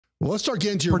Well, let's start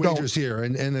getting to your wagers here.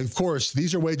 And of course,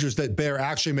 these are wagers that Bear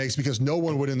actually makes because no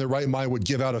one would in their right mind would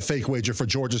give out a fake wager for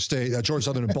Georgia State, Georgia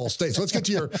Southern and Ball State. So let's get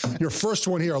to your first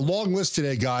one here. A long list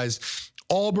today, guys.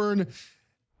 Auburn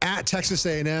at Texas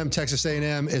A&M. Texas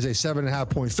A&M is a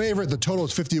 7.5-point favorite. The total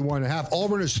is 51.5.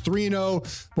 Auburn is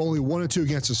 3-0, but only 1-2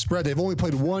 against the spread. They've only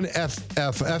played one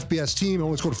FBS team,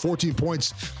 only scored 14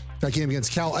 points. That game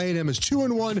against Cal. A&M is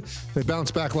 2-1. They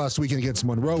bounced back last weekend against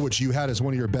Monroe, which you had as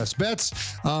one of your best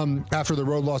bets after the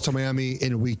road loss to Miami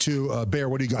in week 2. Bear,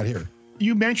 what do you got here?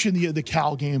 You mentioned the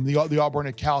Cal game, the Auburn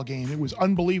at Cal game. It was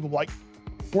unbelievable. Like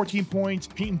 14 points.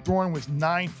 Peyton Thorne was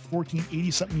 9, 14,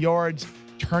 80-something yards.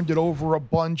 Turned it over a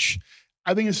bunch.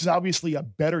 I think this is obviously a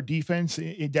better defense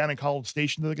down in College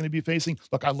Station that they're going to be facing.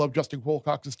 Look, I love Justin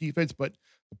Wilcox's defense, but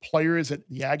the players that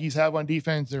the Aggies have on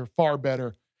defense, they're far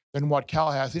better than what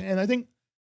Cal has. And I think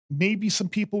maybe some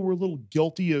people were a little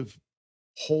guilty of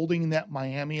holding that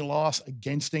Miami loss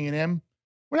against A&M.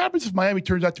 What happens if Miami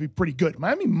turns out to be pretty good?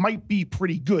 Miami might be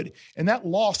pretty good, and that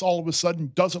loss all of a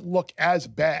sudden doesn't look as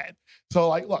bad. So,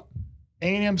 like, look,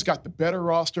 A&M's got the better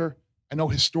roster. I know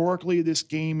historically this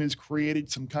game has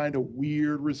created some kind of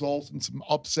weird results and some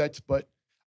upsets, but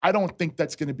I don't think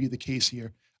that's going to be the case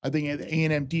here. I think the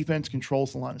A&M defense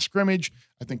controls the line of scrimmage.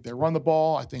 I think they run the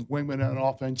ball. I think Wingman and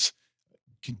offense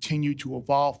continue to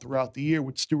evolve throughout the year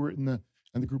with Stewart and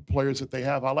the group of players that they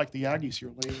have. I like the Aggies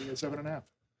here lately at 7.5.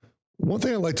 One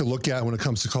thing I like to look at when it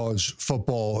comes to college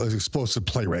football is explosive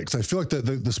play rates. I feel like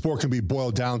the sport can be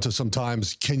boiled down to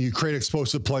sometimes, can you create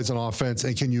explosive plays on offense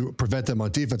and can you prevent them on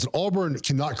defense? And Auburn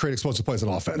cannot create explosive plays on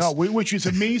offense. No, which is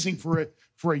amazing for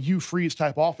a Hugh Freeze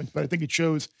type offense, but I think it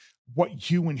shows what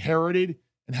Hugh inherited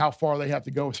and how far they have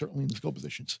to go, certainly in the skill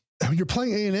positions. When you're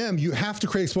playing A&M, you have to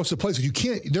create explosive plays. You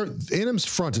can't. A&M's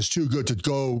front is too good to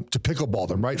go to pickleball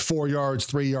them, right? 4 yards,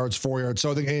 3 yards, 4 yards.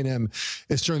 So I think A&M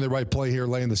is turning the right play here,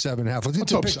 laying the 7.5.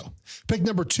 Let's hope so. Pick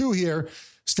number 2 here.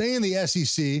 Stay in the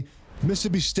SEC.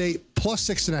 Mississippi State plus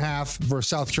 6.5 versus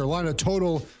South Carolina.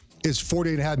 Total is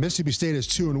 48.5. Mississippi State is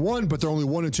 2-1, but they're only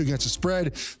 1-2 against the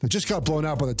spread. They just got blown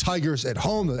out by the Tigers at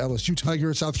home. The LSU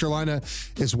Tigers. South Carolina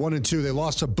is 1-2. They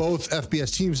lost to both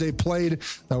FBS teams they played.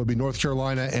 That would be North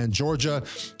Carolina and Georgia,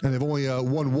 and they've only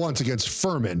won once against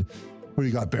Furman. What do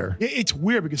you got, Bear? It's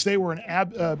weird because they were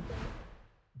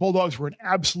Bulldogs were an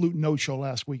absolute no-show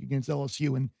last week against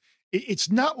LSU, and it's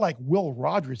not like Will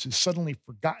Rogers has suddenly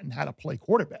forgotten how to play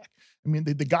quarterback. I mean,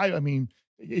 the guy. I mean.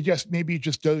 It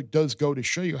just does go to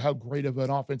show you how great of an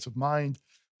offensive mind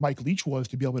Mike Leach was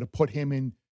to be able to put him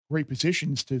in great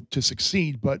positions to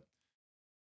succeed. But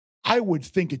I would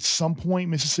think at some point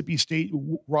Mississippi State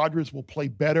Rogers will play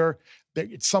better.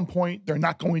 At some point they're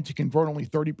not going to convert only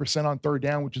 30% on third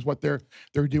down, which is what they're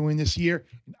doing this year.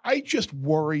 And I just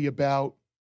worry about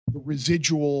the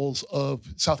residuals of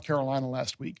South Carolina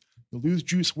last week. You lose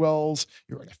Juice Wells.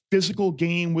 You're in a physical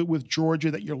game with Georgia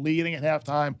that you're leading at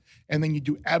halftime, and then you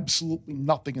do absolutely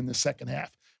nothing in the second half.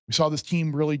 We saw this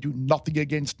team really do nothing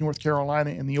against North Carolina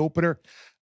in the opener.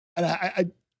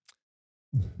 And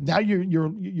now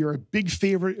you're a big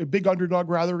favorite, a big underdog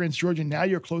rather against Georgia. Now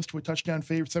you're close to a touchdown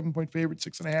favorite, 7-point favorite,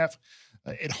 6.5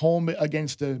 at home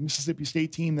against a Mississippi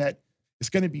State team that is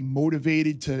going to be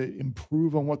motivated to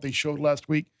improve on what they showed last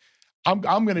week. I'm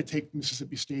going to take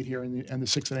Mississippi State here and the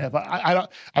 6.5.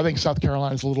 I think South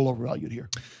Carolina is a little overvalued here.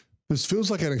 This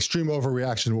feels like an extreme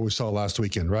overreaction to what we saw last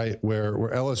weekend, right? Where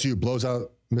LSU blows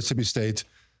out Mississippi State.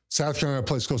 South Carolina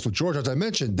plays close with Georgia. As I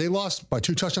mentioned, they lost by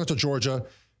 2 touchdowns to Georgia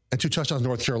and 2 touchdowns to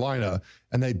North Carolina,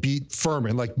 and they beat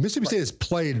Furman. Like, Mississippi State has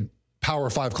played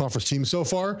Power 5 conference teams so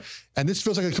far, and this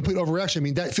feels like a complete overreaction. I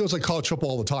mean, that feels like college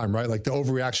football all the time, right? Like the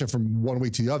overreaction from one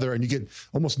week to the other, and you get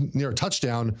almost near a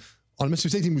touchdown on a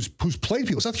Mississippi State team who's played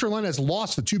people. South Carolina has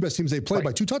lost the 2 best teams they played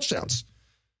by 2 touchdowns.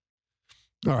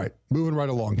 All right, moving right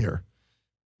along here.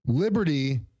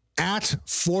 Liberty at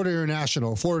Florida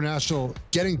International. Florida International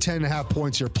getting 10.5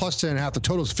 points here, plus 10.5. The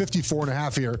total is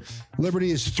 54.5 here. Liberty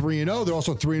is 3-0. They're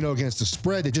also 3-0 against the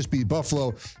spread. They just beat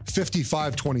Buffalo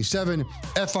 55-27.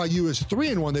 FIU is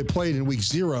 3-1. They played in week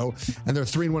 0, and they're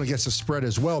 3-1 against the spread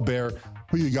as well, Bear.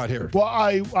 Who you got here? Well,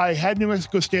 I had New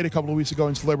Mexico State a couple of weeks ago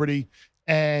against Liberty,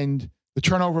 and the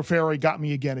turnover fairy got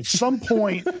me again. At some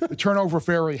point, the turnover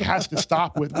fairy has to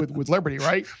stop with Liberty,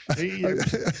 right? I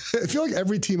feel like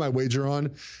every team I wager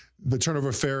on, the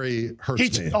turnover fairy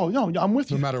hurts me. Oh, no, I'm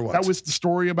with you. No matter what. That was the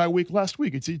story of my week last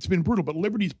week. It's been brutal, but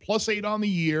Liberty's +8 on the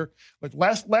year. Like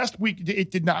last week,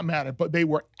 it did not matter, but they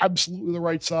were absolutely the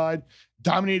right side,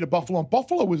 dominated Buffalo. And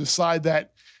Buffalo was a side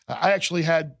that I actually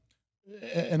had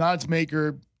an odds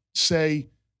maker say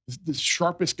the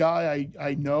sharpest guy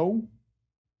I know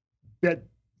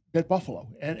bet Buffalo,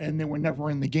 and they were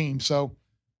never in the game. So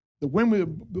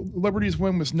Liberty's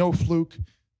win was no fluke,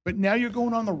 but now you're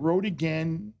going on the road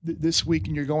again this week,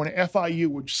 and you're going to FIU,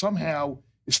 which somehow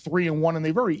is 3-1, and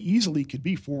they very easily could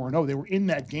be 4-0. They were in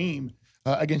that game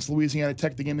against Louisiana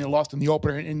Tech, the game they lost in the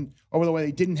opener. And over the way,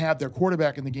 they didn't have their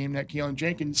quarterback in the game, that Keelan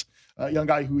Jenkins, a young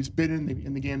guy who's been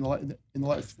in the game in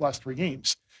the last 3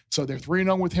 games. So they're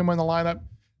 3-0 with him on the lineup.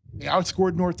 They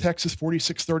outscored North Texas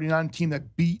 46-39, team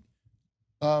that beat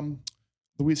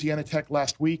Louisiana Tech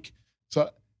last week. So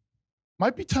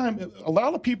might be time. A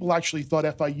lot of people actually thought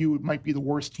FIU might be the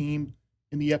worst team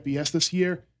in the FBS this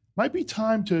year. Might be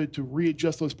time to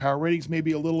readjust those power ratings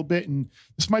maybe a little bit. And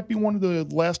this might be one of the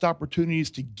last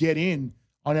opportunities to get in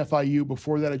on FIU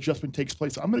before that adjustment takes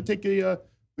place. I'm going to take the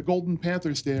Golden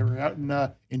Panthers there out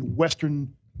in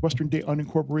Western Day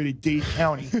unincorporated Dade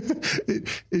County.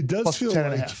 it does feel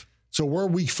like, so we're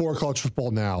week 4 college football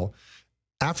now.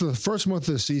 After the first month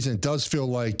of the season, it does feel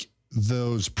like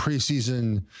those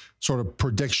preseason sort of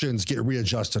predictions get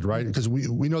readjusted, right? Because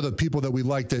we know the people that we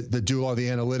like that do all the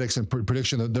analytics and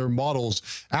prediction of their models,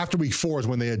 after week 4 is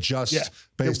when they adjust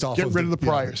based off of rid of the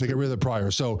priors. They get rid of the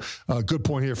priors. So good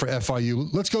point here for FIU.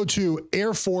 Let's go to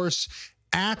Air Force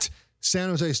at San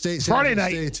Jose State. Friday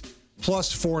night.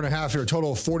 Plus 4.5 here, a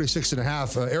total of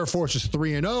 46.5. Air Force is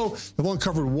 3-0. They've only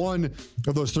covered 1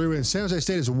 of those 3 wins. San Jose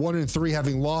State is 1-3,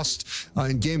 having lost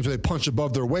in games where they punched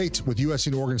above their weight with USC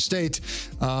and Oregon State.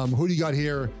 Who do you got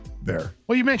here, Bear?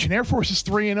 Well, you mentioned Air Force is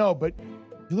 3-0, but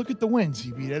you look at the wins.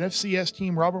 You beat an FCS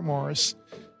team, Robert Morris,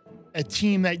 a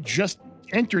team that just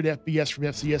entered FBS from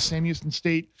FCS, Sam Houston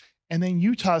State, and then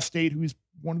Utah State, who's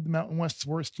one of the Mountain West's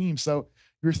worst teams. So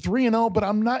you're 3-0, but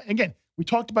I'm not, again, we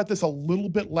talked about this a little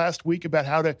bit last week about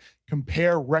how to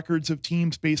compare records of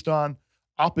teams based on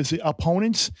opposite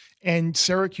opponents. And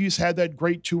Syracuse had that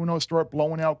great 2-0 start,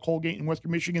 blowing out Colgate and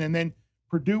Western Michigan, and then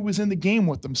Purdue was in the game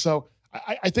with them. So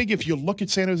I think if you look at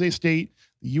San Jose State,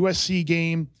 the USC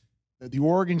game, the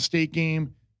Oregon State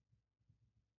game,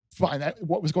 fine,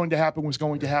 what was going to happen was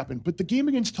going to happen. But the game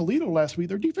against Toledo last week,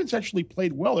 their defense actually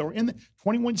played well. They were in the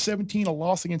 21-17, a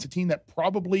loss against a team that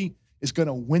probably is going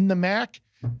to win the MAC.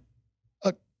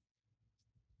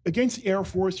 Against Air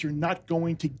Force, you're not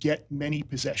going to get many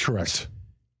possessions. Correct.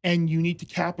 And you need to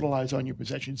capitalize on your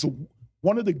possessions. So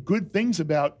one of the good things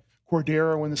about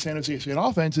Cordero and the San Jose State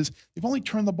offense is they've only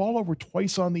turned the ball over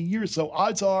twice on the year. So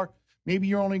odds are maybe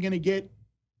you're only going to get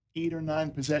 8 or 9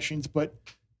 possessions. But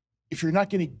if you're not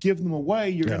going to give them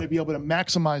away, you're going to be able to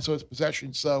maximize those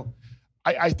possessions. So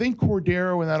I think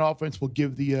Cordero and that offense will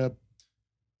give the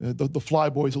Fly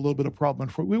Boys a little bit of problem.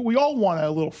 We all want a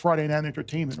little Friday night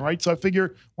entertainment, right? So I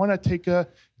figure why not take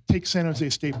San Jose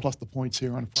State plus the points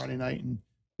here on Friday night and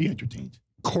be entertained.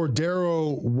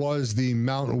 Cordero was the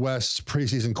Mountain West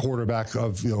preseason quarterback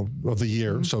of the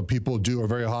year, so people are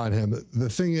very high on him. The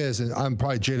thing is, and I'm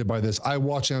probably jaded by this, I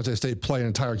watched San Jose State play an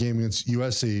entire game against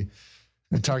USC.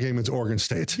 Entire game against Oregon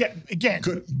State. Yeah, again,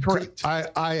 correct.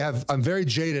 I'm very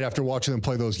jaded after watching them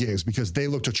play those games because they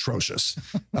looked atrocious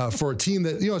for a team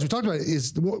that, as we talked about,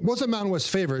 was a Mountain West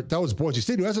favorite. That was Boise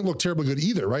State, who hasn't looked terribly good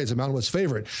either, right? It's a Mountain West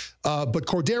favorite. But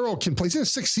Cordero can play. He's in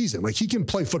his 6th season. Like, he can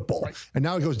play football. Right. And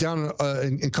now he goes down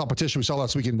in competition. We saw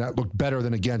last weekend that looked better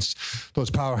than against those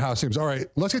powerhouse teams. All right,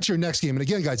 let's get to your next game. And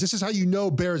again, guys, this is how you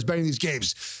know Bear is betting these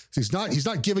games. He's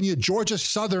not giving you Georgia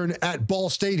Southern at Ball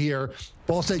State here.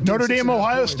 Ball State, Notre Dame,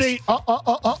 Ohio State.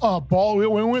 Ball. We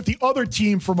want the other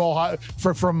team from Ohio.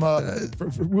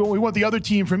 We want the other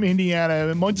team from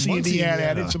Indiana, Muncie, Indiana.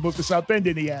 And it's about the South Bend,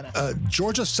 Indiana.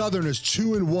 Georgia Southern is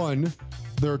 2-1.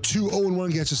 They're 2-0-1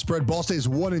 against the spread. Ball State is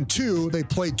 1-2. They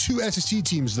played 2 SEC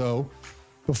teams though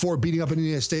before beating up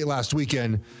Indiana State last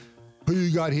weekend. Who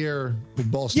you got here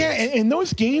with Ball State? Yeah, and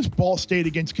those games, Ball State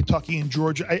against Kentucky and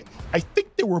Georgia, I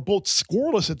think they were both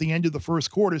scoreless at the end of the first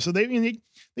quarter. So they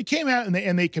came out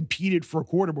and they competed for a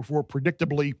quarter before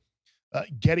predictably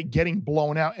getting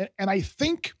blown out. And I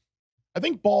think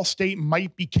Ball State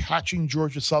might be catching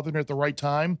Georgia Southern at the right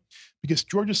time, because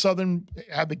Georgia Southern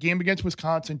had the game against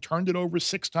Wisconsin, turned it over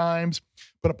 6 times,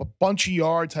 put up a bunch of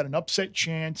yards, had an upset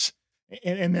chance,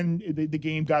 and then the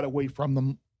game got away from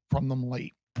them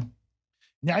late.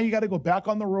 Now you got to go back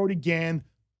on the road again.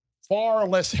 Far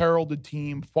less heralded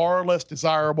team, far less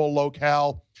desirable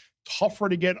locale, tougher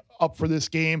to get up for this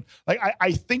game. Like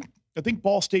I think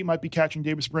Ball State might be catching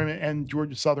Davis Brim and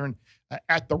Georgia Southern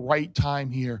at the right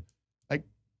time here. Like,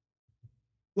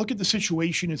 look at the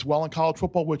situation as well in college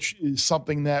football, which is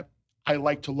something that I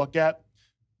like to look at.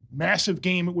 Massive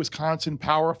game at Wisconsin,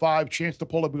 Power 5, chance to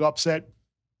pull a big upset.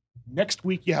 Next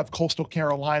week you have Coastal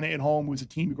Carolina at home, who's a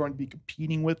team you're going to be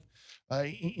competing with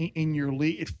in your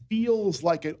league. It feels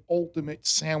like an ultimate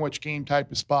sandwich game type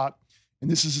of spot And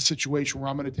this is a situation where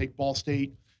I'm going to take Ball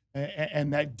State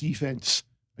and that defense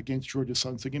against Georgia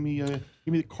Southern. So give me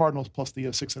the Cardinals plus the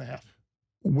 6.5.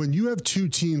 When you have two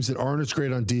teams that aren't as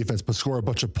great on defense but score a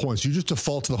bunch of points, you just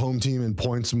default to the home team in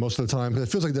points most of the time. It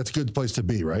feels like that's a good place to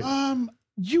be, right?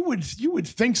 You would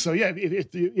think so, yeah.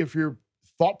 If your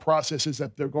thought process is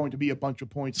that they're going to be a bunch of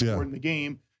points scored in the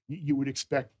game, you would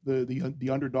expect the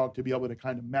underdog to be able to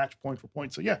kind of match point for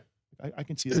point. So yeah, I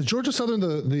can see that. Is Georgia Southern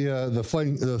the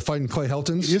fighting Clay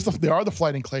Heltons? They are the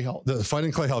fighting Clay Heltons. The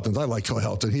fighting Clay Heltons. I like Clay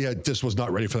Helton. He just was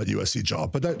not ready for that USC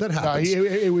job, but that happens. No,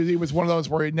 it was one of those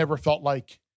where it never felt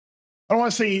like. I don't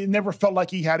want to say it never felt like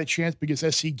he had a chance because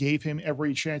SC gave him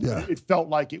every chance. Yeah. It felt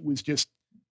like it was just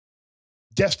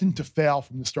destined to fail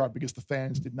from the start because the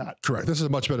fans did not. Correct. This is a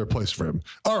much better place for him.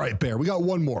 All right, Bear, we got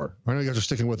one more. I know you guys are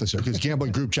sticking with us here because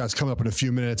gambling group chat's coming up in a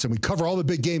few minutes, and we cover all the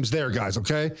big games there, guys,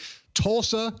 okay?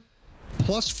 Tulsa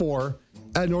 +4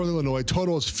 at Northern Illinois.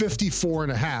 Total is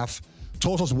 54.5.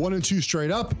 Tulsa's 1-2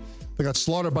 straight up. They got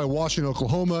slaughtered by Washington,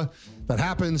 Oklahoma. That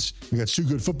happens. We got two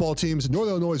good football teams.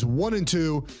 Northern Illinois is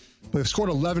 1-2, but they've scored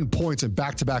 11 points in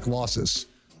back-to-back losses.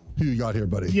 Who you got here,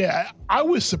 buddy? Yeah, I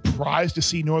was surprised to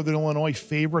see Northern Illinois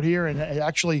favorite here. And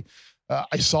actually,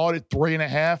 I saw it at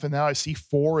 3.5, and now I see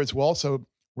 4 as well. So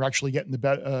we're actually getting the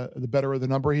better of the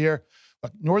number here.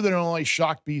 But Northern Illinois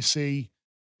shocked BC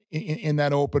in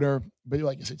that opener. But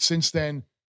like I said, since then,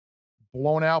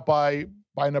 blown out by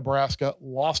Nebraska,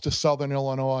 lost to Southern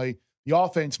Illinois. The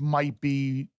offense might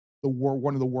be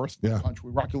one of the worst in the country.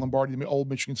 Rocky Lombardi, the old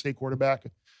Michigan State quarterback,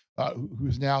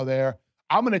 who's now there.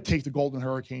 I'm going to take the Golden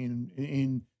Hurricane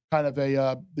in kind of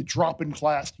the drop in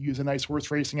class, to use a nice horse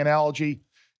racing analogy.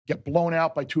 Get blown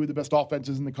out by two of the best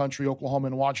offenses in the country, Oklahoma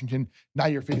and Washington. Now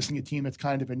you're facing a team that's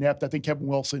kind of inept. I think Kevin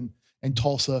Wilson and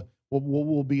Tulsa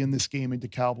will be in this game into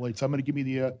Cowboys. So I'm going to give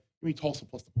me Tulsa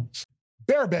plus the points.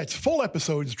 Bear Bets full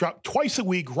episodes drop twice a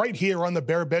week right here on the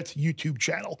Bear Bets YouTube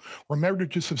channel. Remember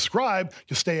to subscribe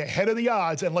to stay ahead of the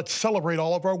odds, and let's celebrate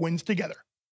all of our wins together.